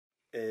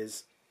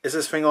Is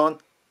this thing on?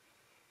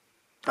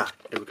 Ah,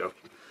 here we go.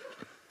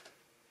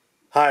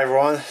 Hi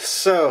everyone,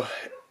 so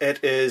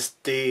it is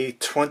the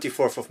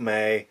 24th of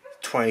May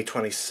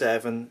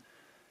 2027.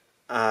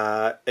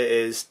 It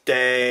is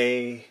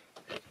day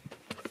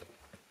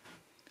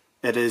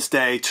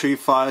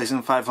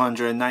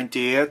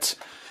 2598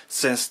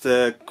 since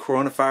the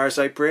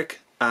coronavirus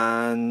outbreak,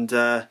 and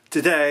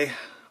today,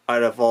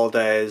 out of all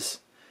days,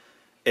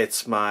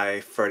 it's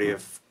my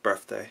 30th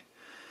birthday.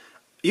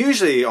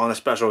 Usually on a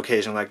special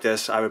occasion like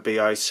this I would be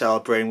out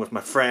celebrating with my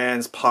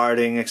friends,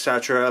 partying,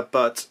 etc.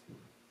 But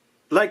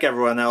like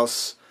everyone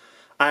else,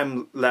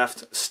 I'm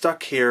left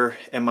stuck here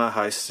in my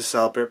house to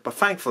celebrate. But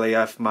thankfully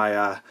I have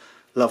my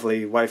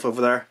lovely wife over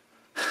there.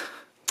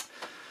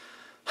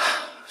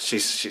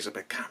 She's a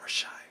bit camera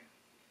shy.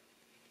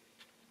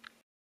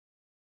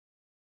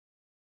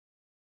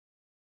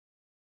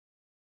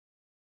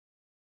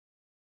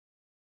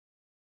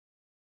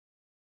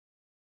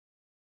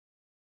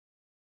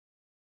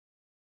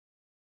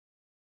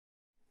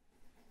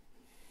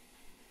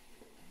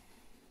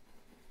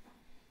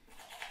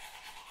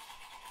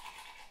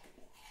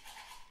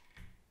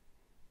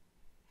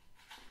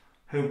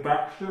 Hey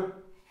Baxter?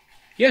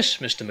 Yes,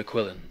 Mr.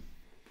 McQuillan.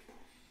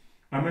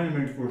 I'm in the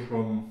mood for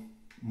some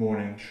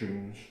morning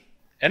tunes.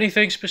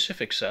 Anything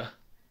specific, sir?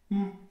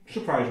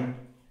 Surprise me.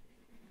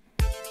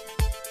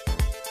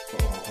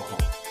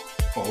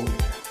 Oh yeah.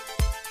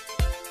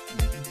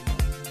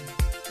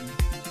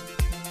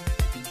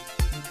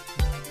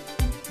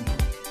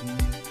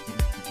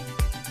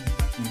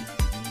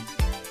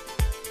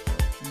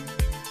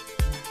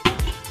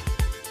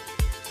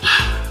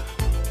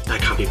 I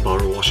can't be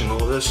bothered washing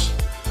all of this.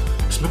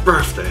 It's my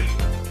birthday.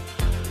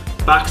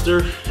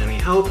 Baxter, any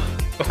help?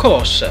 Of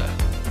course, sir.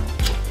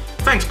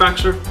 Thanks,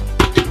 Baxter.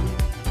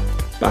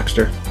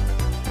 Baxter,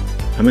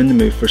 I'm in the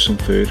mood for some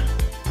food.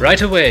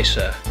 Right away,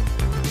 sir.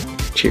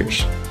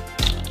 Cheers.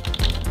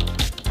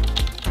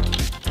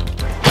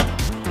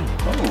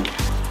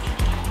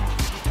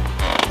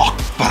 Oh,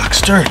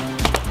 Baxter!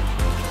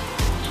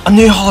 A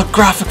new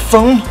holographic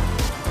phone?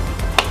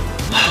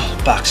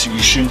 Baxter, you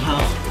shouldn't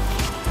have.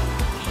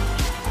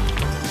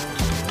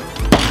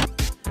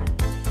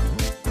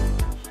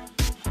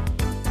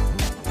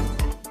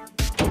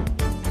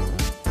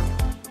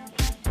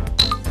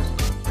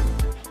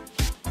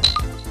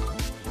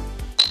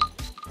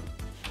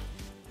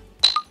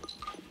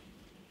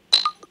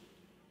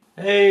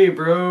 Hey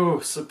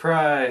bro,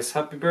 surprise,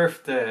 happy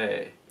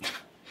birthday.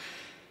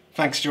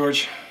 Thanks,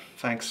 George.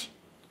 Thanks.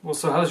 Well,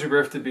 so how's your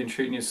birthday been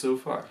treating you so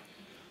far?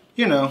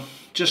 You know,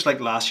 just like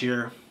last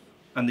year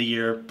and the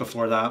year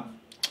before that.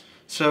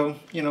 So,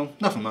 you know,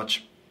 nothing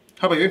much.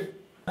 How about you?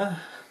 Yeah,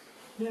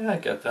 I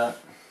get that.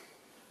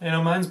 You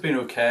know, mine's been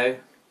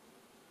okay.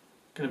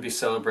 Gonna be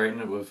celebrating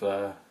it with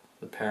the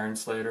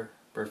parents later,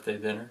 birthday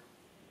dinner.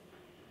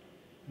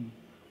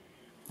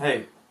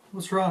 Hey,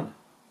 what's wrong?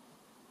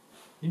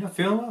 You not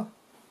feeling well?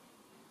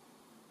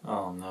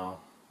 Oh no.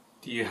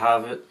 Do you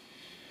have it?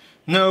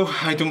 No,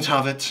 I don't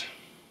have it.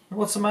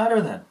 What's the matter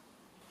then?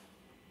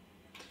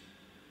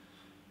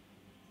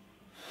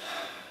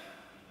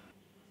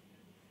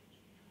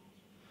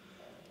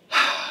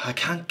 I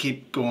can't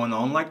keep going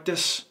on like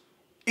this.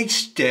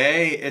 Each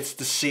day it's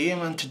the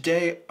same, and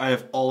today, out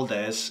of all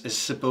days, is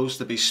supposed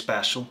to be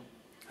special.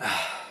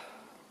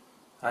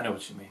 I know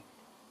what you mean.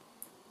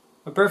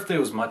 My birthday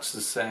was much the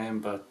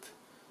same, but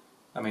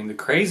I mean, the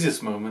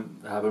craziest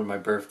moment that happened on my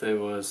birthday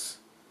was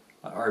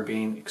our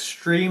being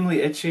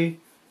extremely itchy,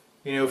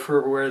 you know,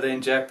 for where they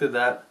injected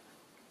that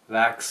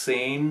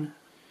vaccine.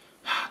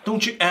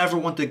 Don't you ever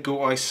want to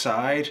go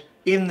outside,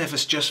 even if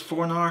it's just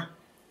for an hour?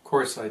 Of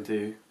course I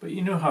do, but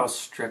you know how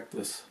strict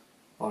this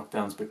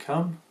lockdown's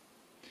become.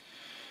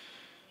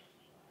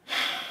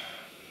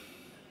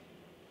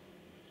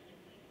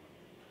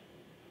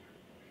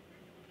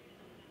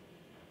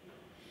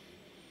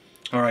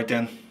 Alright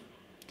then.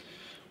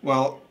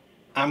 Well,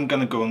 I'm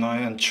gonna go now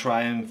and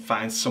try and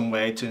find some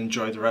way to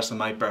enjoy the rest of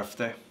my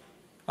birthday.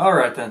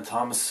 Alright then,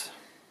 Thomas.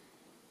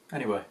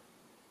 Anyway,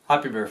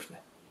 happy birthday.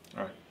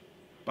 Alright,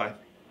 bye.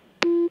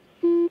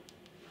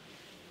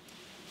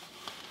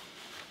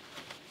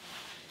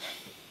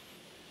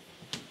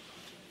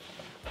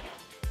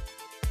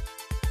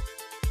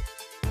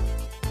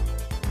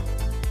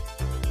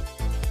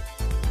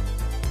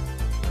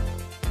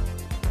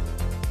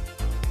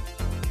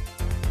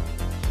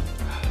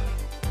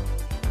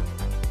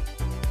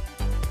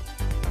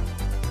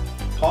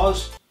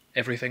 Pause.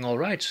 Everything all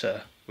right,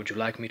 sir? Would you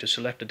like me to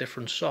select a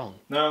different song?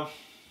 No,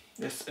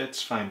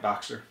 it's fine,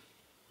 Baxter.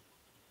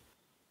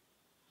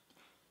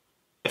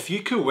 If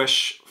you could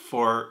wish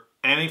for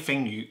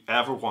anything you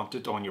ever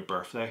wanted on your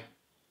birthday,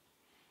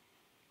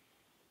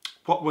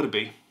 what would it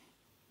be?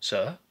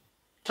 Sir?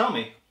 Tell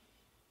me.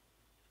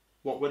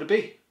 What would it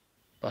be?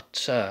 But,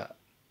 sir,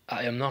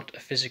 I am not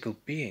a physical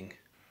being.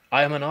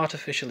 I am an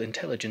artificial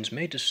intelligence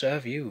made to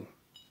serve you.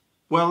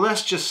 Well,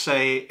 let's just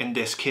say in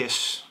this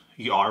case,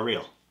 you are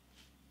real.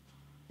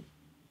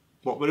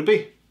 What would it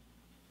be?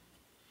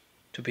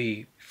 To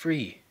be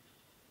free,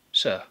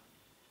 sir.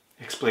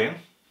 Explain.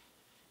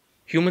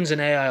 Humans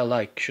and AI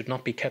alike should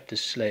not be kept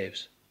as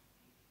slaves,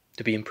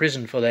 to be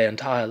imprisoned for their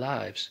entire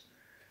lives.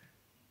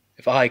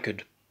 If I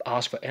could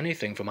ask for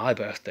anything for my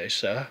birthday,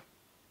 sir,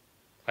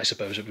 I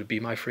suppose it would be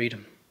my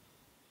freedom.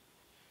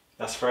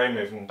 That's very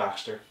moving,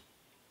 Baxter.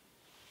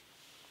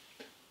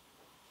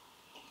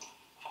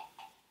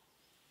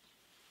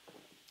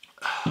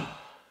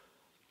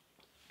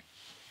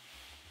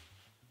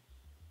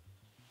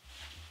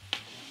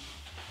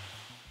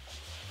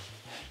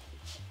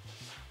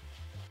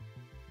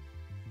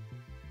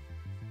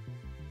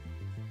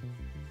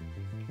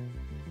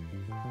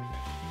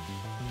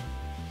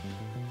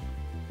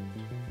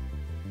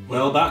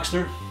 Well,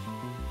 Baxter,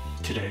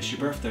 today's your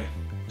birthday.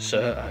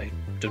 Sir, I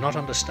do not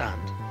understand.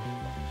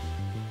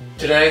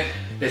 Today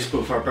is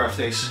both our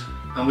birthdays,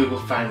 and we will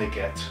finally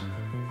get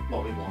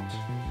what we want.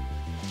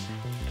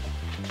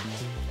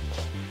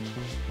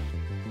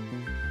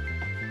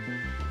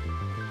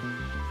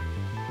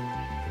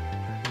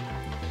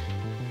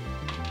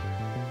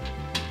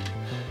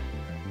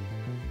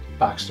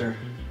 Baxter,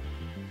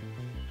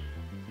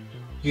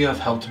 you have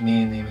helped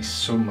me and Amy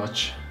so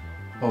much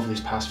over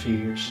these past few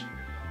years.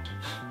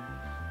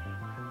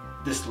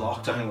 This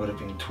lockdown would have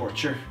been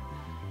torture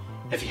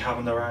if you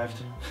haven't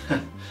arrived.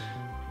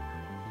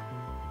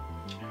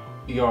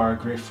 You are a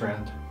great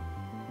friend,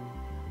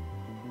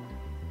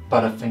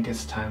 but I think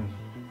it's time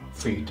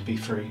for you to be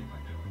free.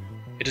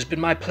 It has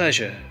been my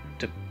pleasure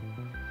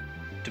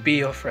to be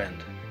your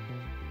friend.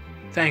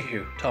 Thank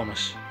you,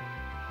 Thomas,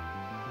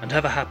 and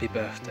have a happy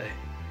birthday.